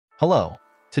Hello.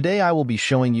 Today I will be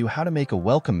showing you how to make a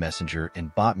welcome messenger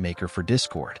in Bot Maker for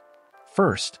Discord.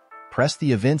 First, press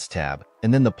the Events tab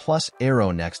and then the plus arrow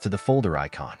next to the folder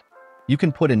icon. You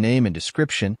can put a name and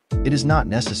description, it is not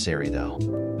necessary though.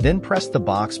 Then press the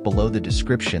box below the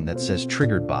description that says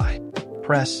Triggered by.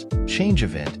 Press Change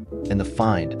Event and the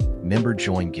Find Member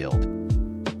Join Guild.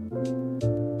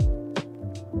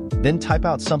 Then type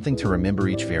out something to remember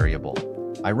each variable.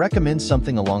 I recommend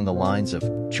something along the lines of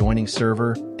joining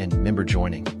server and member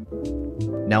joining.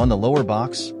 Now in the lower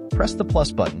box, press the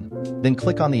plus button, then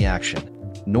click on the action.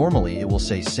 Normally it will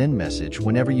say send message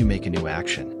whenever you make a new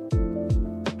action.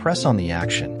 Press on the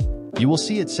action. You will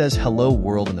see it says hello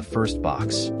world in the first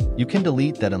box. You can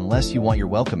delete that unless you want your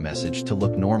welcome message to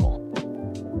look normal.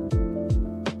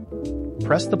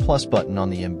 Press the plus button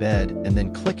on the embed and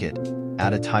then click it.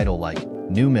 Add a title like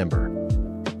New Member.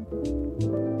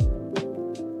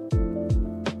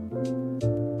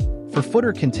 For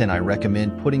footer content, I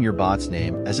recommend putting your bot's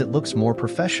name as it looks more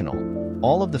professional.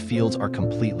 All of the fields are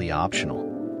completely optional.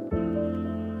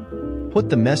 Put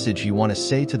the message you want to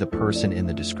say to the person in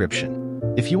the description.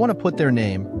 If you want to put their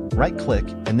name, right-click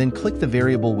and then click the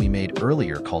variable we made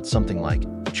earlier called something like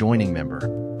joining member.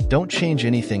 Don't change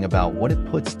anything about what it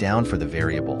puts down for the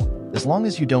variable. As long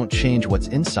as you don't change what's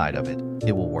inside of it,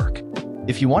 it will work.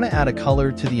 If you want to add a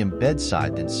color to the embed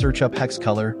side, then search up hex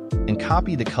color and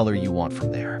copy the color you want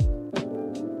from there.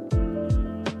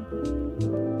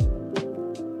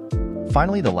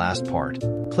 Finally, the last part,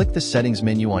 click the settings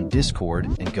menu on Discord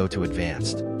and go to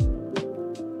Advanced.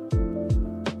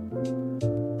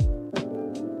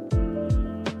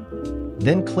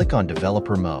 Then click on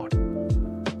Developer Mode.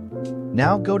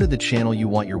 Now go to the channel you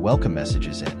want your welcome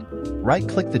messages in.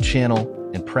 Right-click the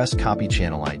channel and press Copy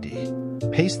Channel ID.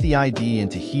 Paste the ID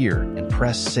into here and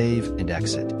press Save and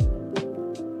Exit.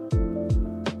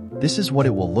 This is what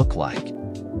it will look like.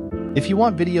 If you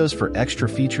want videos for extra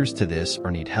features to this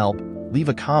or need help, leave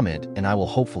a comment and I will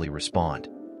hopefully respond.